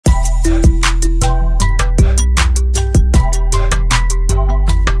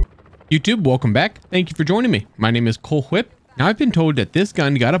YouTube, welcome back. Thank you for joining me. My name is Cole Whip. Now, I've been told that this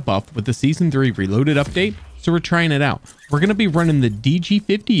gun got a buff with the Season 3 Reloaded update, so we're trying it out. We're going to be running the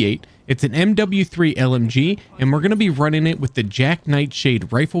DG58. It's an MW3 LMG, and we're going to be running it with the Jack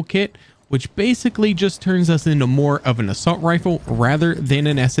Nightshade rifle kit, which basically just turns us into more of an assault rifle rather than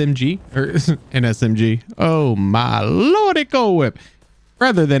an SMG, or an SMG. Oh my lordy, Cole Whip.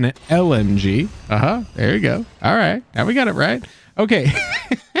 Rather than an LMG. There you go. All right, now we got it right. Okay.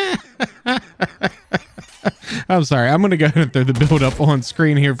 I'm sorry. I'm going to go ahead and throw the build up on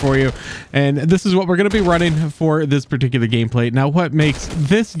screen here for you. And this is what we're going to be running for this particular gameplay. Now, what makes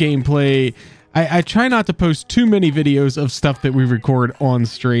this gameplay... I try not to post too many videos of stuff that we record on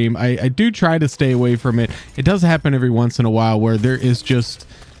stream. I do try to stay away from it. It does happen every once in a while where there is just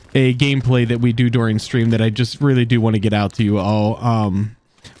a gameplay that we do during stream that I just really do want to get out to you all.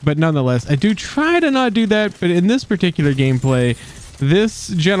 But nonetheless, I do try to not do that. But in this particular gameplay, this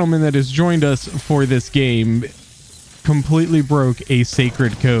gentleman that has joined us for this game completely broke a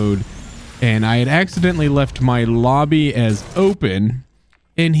sacred code, and I had accidentally left my lobby as open,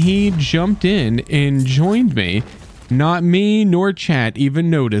 and he jumped in and joined me. Not me nor chat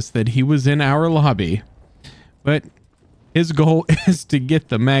even noticed that he was in our lobby, but his goal is to get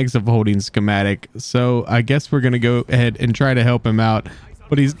the mags of holding schematic, so I guess we're gonna go ahead and try to help him out.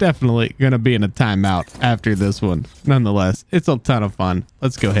 But he's definitely going to be in a timeout after this one. Nonetheless, it's a ton of fun.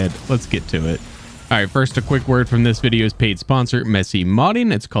 Let's go ahead. Let's get to it. All right, first, a quick word from this video's paid sponsor, Messy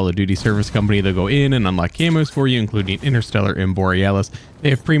Modding. It's a Call of Duty service company. They'll go in and unlock camos for you, including Interstellar and Borealis.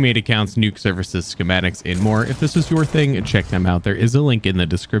 They have pre-made accounts, nuke services, schematics, and more. If this is your thing, check them out. There is a link in the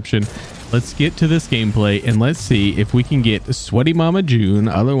description. Let's get to this gameplay, and let's see if we can get Sweaty Mama June,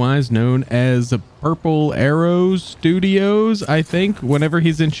 otherwise known as Purple Arrow Studios, I think, whenever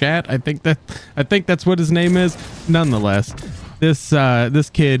he's in chat. I think that's what his name is. Nonetheless, this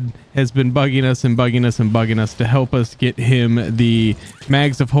kid has been bugging us to help us get him the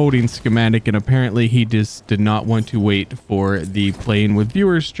mags of holding schematic, and apparently he just did not want to wait for the playing with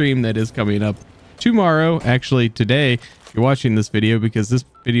viewers stream that is coming up tomorrow. Actually, today, if you're watching this video, because this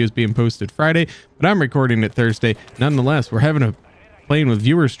video is being posted Friday, but I'm recording it Thursday. Nonetheless, we're having a playing with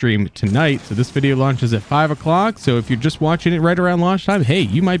viewers stream tonight, so this video launches at 5 o'clock. So if you're just watching it right around launch time, hey,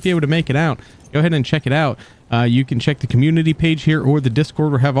 you might be able to make it out. Go ahead and check it out. You can check the community page here, or the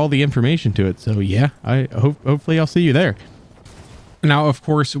Discord will have all the information to it. So yeah, hopefully I'll see you there. Now, of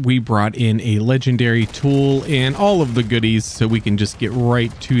course, we brought in a legendary tool and all of the goodies, so we can just get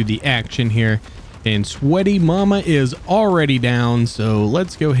right to the action here. And Sweaty Mama is already down, so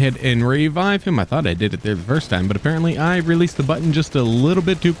let's go ahead and revive him. I thought I did it there the first time, but apparently I released the button just a little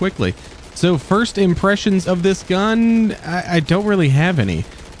bit too quickly. So first impressions of this gun, I don't really have any.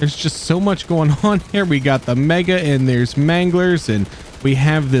 There's just so much going on here. We got the Mega, and there's Manglers, and we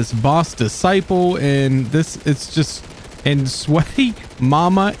have this Boss Disciple, and and Sweaty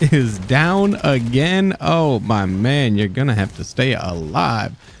Mama is down again. Oh my man, you're gonna have to stay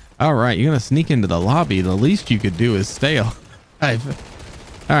alive. All right, you're gonna sneak into the lobby. The least you could do is stay alive.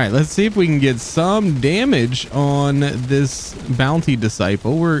 All right, let's see if we can get some damage on this Bounty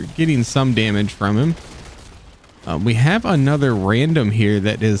Disciple. We're getting some damage from him. We have another random here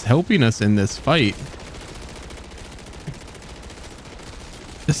that is helping us in this fight.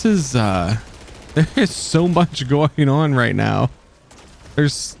 This is there is so much going on right now.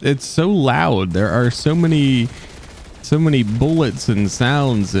 It's so loud. There are so many bullets and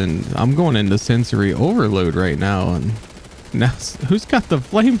sounds, and I'm going into sensory overload right now. And now, who's got the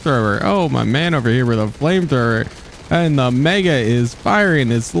flamethrower? Oh, my man over here with a flamethrower. And the Mega is firing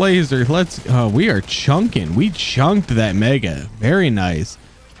its laser. We are chunking. We chunked that Mega. Very nice.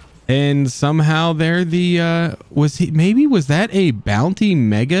 And somehow there was that a Bounty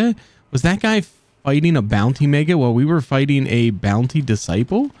Mega? Was that guy fighting a Bounty Mega while we were fighting a Bounty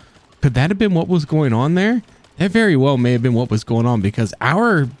Disciple? Could that have been what was going on there? That very well may have been what was going on, because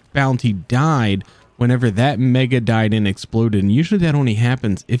our Bounty died whenever that Mega died and exploded. And usually that only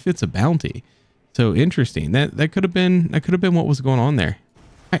happens if it's a Bounty. So interesting. That could have been what was going on there.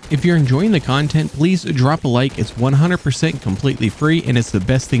 If you're enjoying the content, please drop a like. It's 100% completely free, and it's the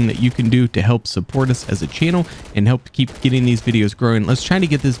best thing that you can do to help support us as a channel and help keep getting these videos growing. Let's try to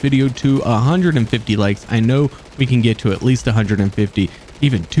get this video to 150 likes. I know we can get to at least 150.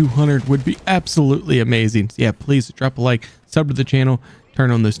 Even 200 would be absolutely amazing. So yeah, please drop a like, sub to the channel, turn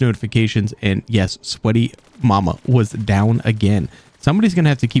on those notifications, and yes, Sweaty Mama was down again. Somebody's going to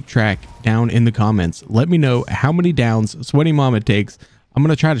have to keep track down in the comments. Let me know how many downs Sweaty Mama takes. I'm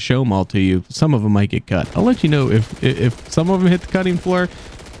going to try to show them all to you. Some of them might get cut. I'll let you know if some of them hit the cutting floor.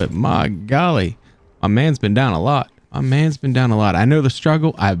 But my golly, my man's been down a lot. My man's been down a lot. I know the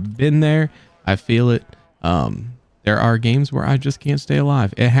struggle. I've been there. I feel it. There are games where I just can't stay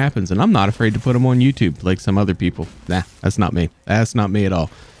alive. It happens, and I'm not afraid to put them on YouTube like some other people. Nah, that's not me. That's not me at all.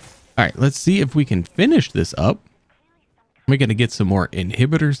 All right, let's see if we can finish this up. We're going to get some more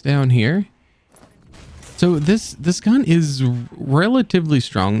inhibitors down here. So this gun is relatively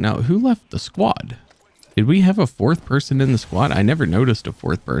strong. Now, who left the squad? Did we have a fourth person in the squad? I never noticed a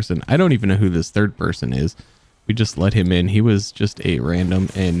fourth person. I don't even know who this third person is. We just let him in. He was just a random,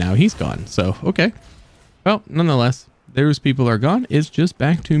 and now he's gone. So, okay. Well, nonetheless, those people are gone. It's just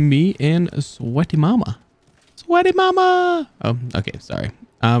back to me and Sweaty Mama. Sweaty Mama! Oh, okay, sorry.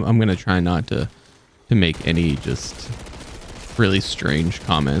 I'm going to try not to make any just really strange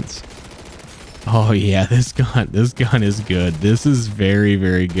comments. Oh, yeah, this gun is good. This is very,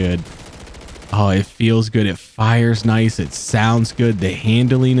 very good. Oh, it feels good. It fires nice. It sounds good. The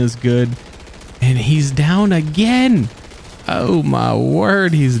handling is good. And he's down again. Oh, my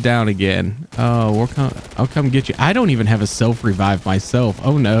word. He's down again. Oh, I'll come get you. I don't even have a self-revive myself.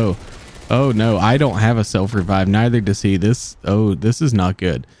 Oh, no. Oh, no. I don't have a self-revive. Neither does he. This is not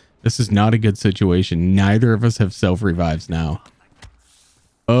good. This is not a good situation. Neither of us have self-revives now.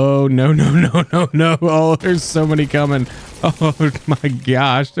 Oh, no, no, no, no, no. Oh, there's so many coming. Oh, my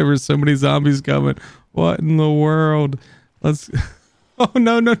gosh. There were so many zombies coming. What in the world? Let's... Oh,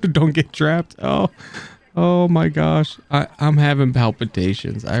 no, no, don't get trapped. Oh my gosh. I'm having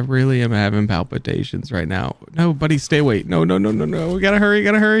palpitations. I really am having palpitations right now. No, buddy, stay away. No, no, no, no, no. We gotta hurry,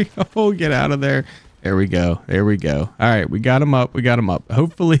 gotta hurry. Oh, get out of there. There we go. There we go. All right, we got him up. We got him up.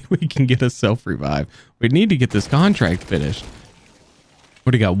 Hopefully we can get a self-revive. We need to get this contract finished.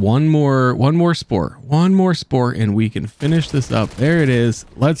 What do you got? One more spore, and we can finish this up. There it is.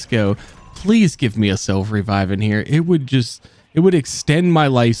 Let's go. Please give me a self-revive in here. It would extend my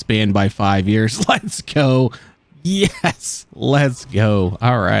lifespan by 5 years. Let's go. Yes, let's go.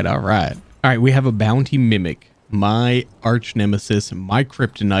 All right, all right. All right, we have a bounty mimic. My arch nemesis, my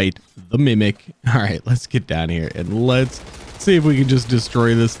kryptonite, the mimic. All right, let's get down here and let's see if we can just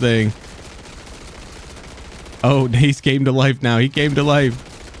destroy this thing. Oh, he came to life now. He came to life.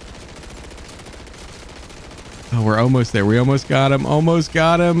 Oh, we're almost there. We almost got him. Almost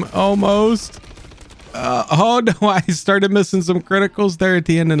got him. Almost. Oh no, I started missing some criticals there at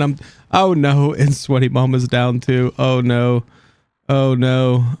the end, and oh no, and Sweaty Mama's down too. Oh no. Oh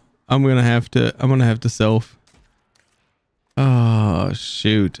no. I'm gonna have to self. Oh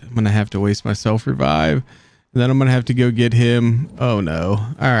shoot. I'm gonna have to waste my self-revive. And then I'm gonna have to go get him. Oh no.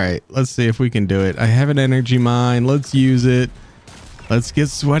 Alright, let's see if we can do it. I have an energy mine. Let's use it. Let's get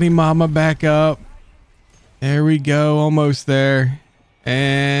Sweaty Mama back up. There we go, almost there.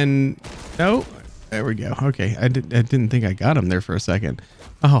 And nope. There we go. Okay, I didn't think I got him there for a second.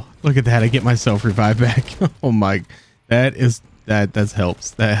 Oh, look at that. I get my self-revive back. Oh my, that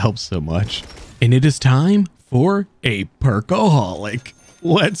helps. That helps so much. And it is time for a perkaholic.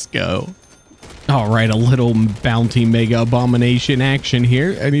 Let's go. All right, a little bounty mega abomination action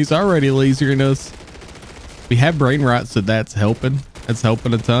here, and he's already lasering us. We have brain rot, so that's helping. That's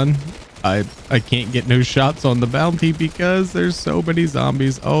helping a ton. I can't get no shots on the bounty because there's so many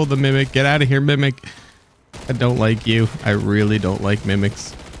zombies. Oh, the mimic. Get out of here, mimic. I don't like you. I really don't like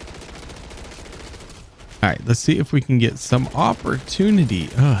mimics. All right, let's see if we can get some opportunity.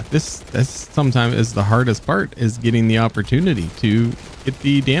 This sometimes is the hardest part, is getting the opportunity to get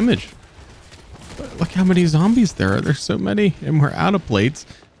the damage. But look how many zombies there are. There's so many, and we're out of plates.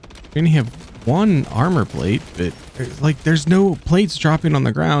 We only have one armor plate, but there's no plates dropping on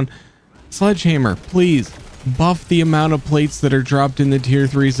the ground. Sledgehammer, please buff the amount of plates that are dropped in the tier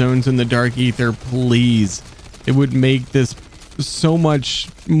 3 zones in the dark ether, please. It would make this so much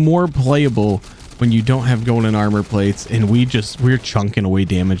more playable when you don't have golden armor plates, and we're chunking away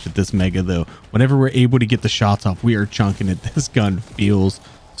damage at this mega though. Whenever we're able to get the shots off, we are chunking it. This gun feels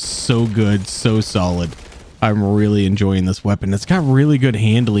so good, so solid. I'm really enjoying this weapon. It's got really good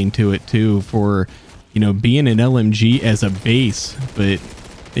handling to it too, for, you know, being an LMG as a base, but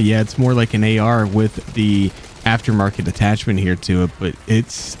yeah, it's more like an AR with the aftermarket attachment here to it, but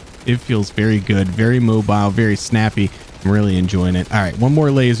it feels very good, very mobile, very snappy. I'm really enjoying it. All right, one more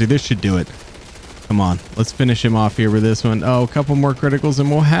laser. This should do it. Come on, let's finish him off here with this one. Oh, a couple more criticals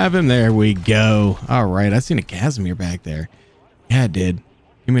and we'll have him. There we go. All right, I seen a Casimir back there. Yeah, I did.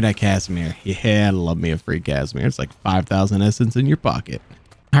 Give me that Casimir. Yeah, I love me a free Casimir. It's like 5,000 essence in your pocket.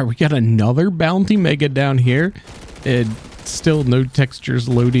 All right, we got another bounty mega down here. And still no textures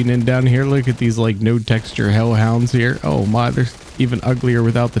loading in down here. Look at these like no texture hellhounds here. Oh my, they're even uglier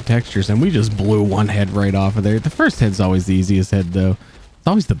without the textures, and we just blew one head right off of there. The first head's always the easiest head though. It's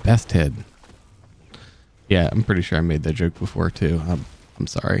always the best head. Yeah, I'm pretty sure I made that joke before too. I'm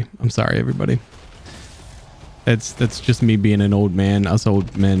sorry. I'm sorry, everybody. That's just me being an old man. Us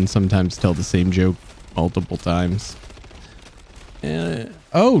old men sometimes tell the same joke multiple times.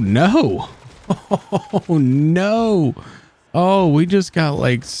 Oh no. Oh no. Oh, we just got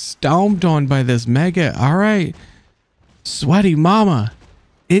like stomped on by this mega. All right. Sweaty mama,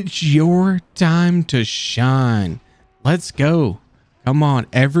 it's your time to shine. Let's go. Come on.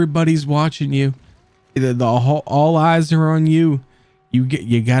 Everybody's watching you. All eyes are on you.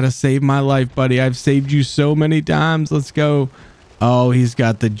 You got to save my life, buddy. I've saved you so many times. Let's go. Oh, he's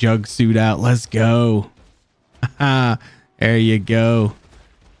got the jug suit out. Let's go. There you go.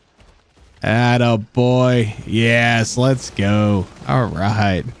 Atta boy. Yes, let's go. All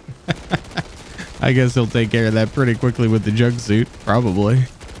right. I guess he'll take care of that pretty quickly with the jug suit, probably.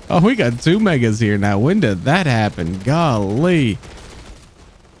 Oh, we got 2 megas here now. When did that happen? Golly.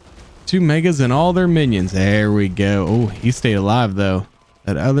 2 megas and all their minions. There we go. Oh, he stayed alive though.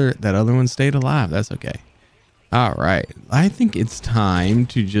 That other one stayed alive. That's okay. All right. I think it's time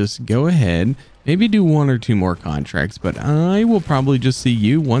to just go ahead, maybe do 1 or 2 more contracts, but I will probably just see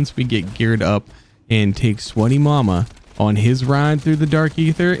you once we get geared up and take Sweaty Mama on his ride through the dark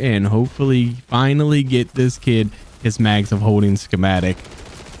ether and hopefully finally get this kid his mags of holding schematic.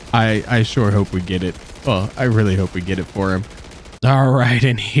 I sure hope we get it. Well, I really hope we get it for him. All right,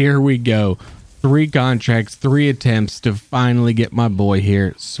 and here we go. 3 contracts, 3 attempts to finally get my boy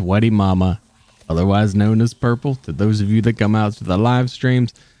here, Sweaty Mama, otherwise known as Purple. To those of you that come out to the live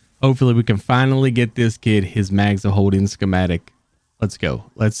streams, hopefully we can finally get this kid his mags of holding schematic. Let's go.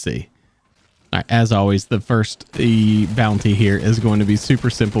 Let's see. All right, as always, the first bounty here is going to be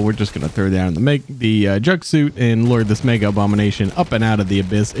super simple. We're just going to throw down the jug suit and lure this mega abomination up and out of the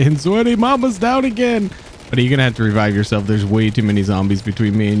abyss. And Sweaty Mama's down again. But you're going to have to revive yourself. There's way too many zombies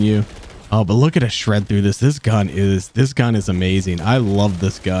between me and you. Oh, but look at us shred through this. This gun is amazing. I love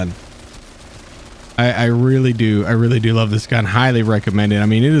this gun. I really do. I really do love this gun. Highly recommend it. I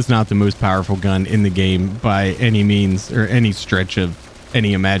mean, it is not the most powerful gun in the game by any means or any stretch of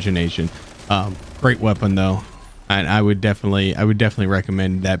any imagination. Great weapon though, and I would definitely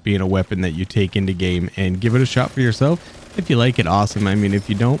recommend that being a weapon that you take into game and give it a shot for yourself. If you like it, awesome. I mean, if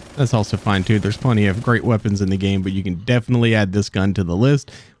you don't, that's also fine too. There's plenty of great weapons in the game, but you can definitely add this gun to the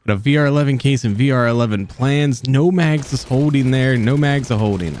list. But a VR11 case and VR11 plans, no mags is holding there, no mags are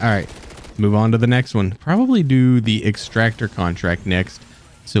holding. All right, move on to the next one. Probably do the extractor contract next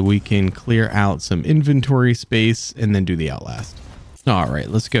so we can clear out some inventory space and then do the outlast. All right,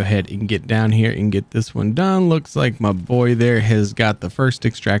 let's go ahead and get down here and get this one done. Looks like my boy there has got the first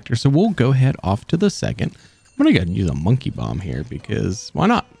extractor, so we'll go ahead off to the second. I'm gonna go ahead and use a monkey bomb here because why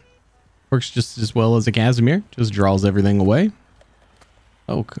not? Works just as well as a Casimir, just draws everything away.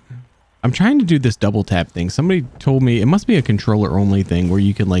 Okay, I'm trying to do this double tap thing. Somebody told me it must be a controller only thing where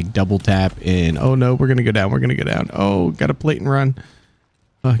you can like double tap and oh no, we're gonna go down, we're gonna go down. Oh, got a plate and run.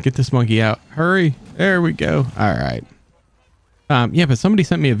 Get this monkey out, hurry. There we go. All right. Yeah, but somebody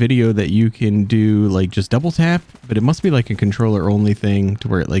sent me a video that you can do like just double tap, but it must be like a controller only thing to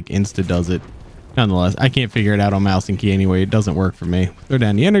where it like insta does it. Nonetheless, I can't figure it out on mouse and key anyway. It doesn't work for me. Throw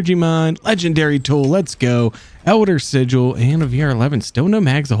down the energy mine, legendary tool. Let's go. Elder sigil and a VR11. Still no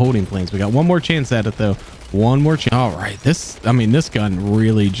mags of holding planes. We got 1 more chance at it though. 1 more chance. All right. This gun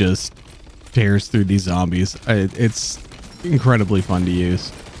really just tears through these zombies. It's incredibly fun to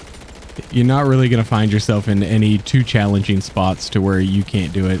use. You're not really going to find yourself in any too challenging spots to where you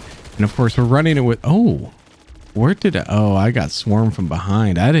can't do it. And of course, we're running it with... Oh, where did I... Oh, I got swarmed from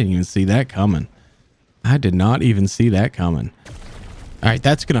behind. I didn't even see that coming. I did not even see that coming. All right,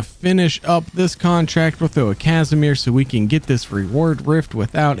 that's going to finish up this contract. We'll throw a Casimir so we can get this reward rift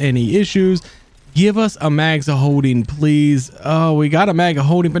without any issues. Give us a mags of holding, please. Oh, we got a mag of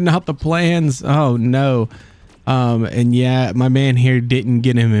holding, but not the plans. Oh, no. And yeah, my man here didn't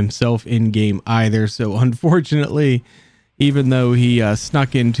get him himself in game either. So unfortunately, even though he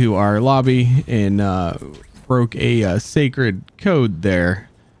snuck into our lobby and broke a sacred code there,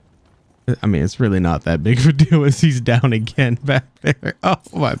 I mean, it's really not that big of a deal as he's down again back there. Oh,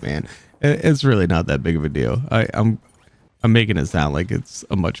 my man. It's really not that big of a deal. I'm making it sound like it's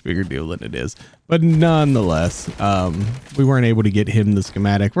a much bigger deal than it is. But nonetheless, we weren't able to get him the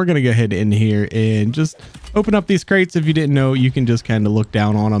schematic. We're going to go ahead in here and just open up these crates. If you didn't know, you can just kind of look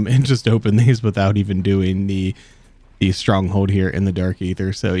down on them and just open these without even doing the stronghold here in the dark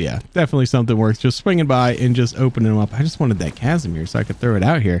ether. So yeah, definitely something worth just swinging by and just opening them up. I just wanted that Casimir so I could throw it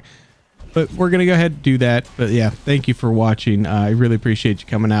out here. But we're going to go ahead and do that. But yeah, thank you for watching. I really appreciate you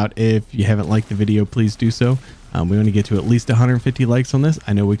coming out. If you haven't liked the video, please do so. We want to get to at least 150 likes on this.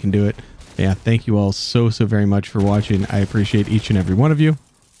 I know we can do it. Yeah, thank you all so very much for watching. I appreciate each and every one of you.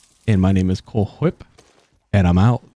 And my name is Cole Whip, and I'm out.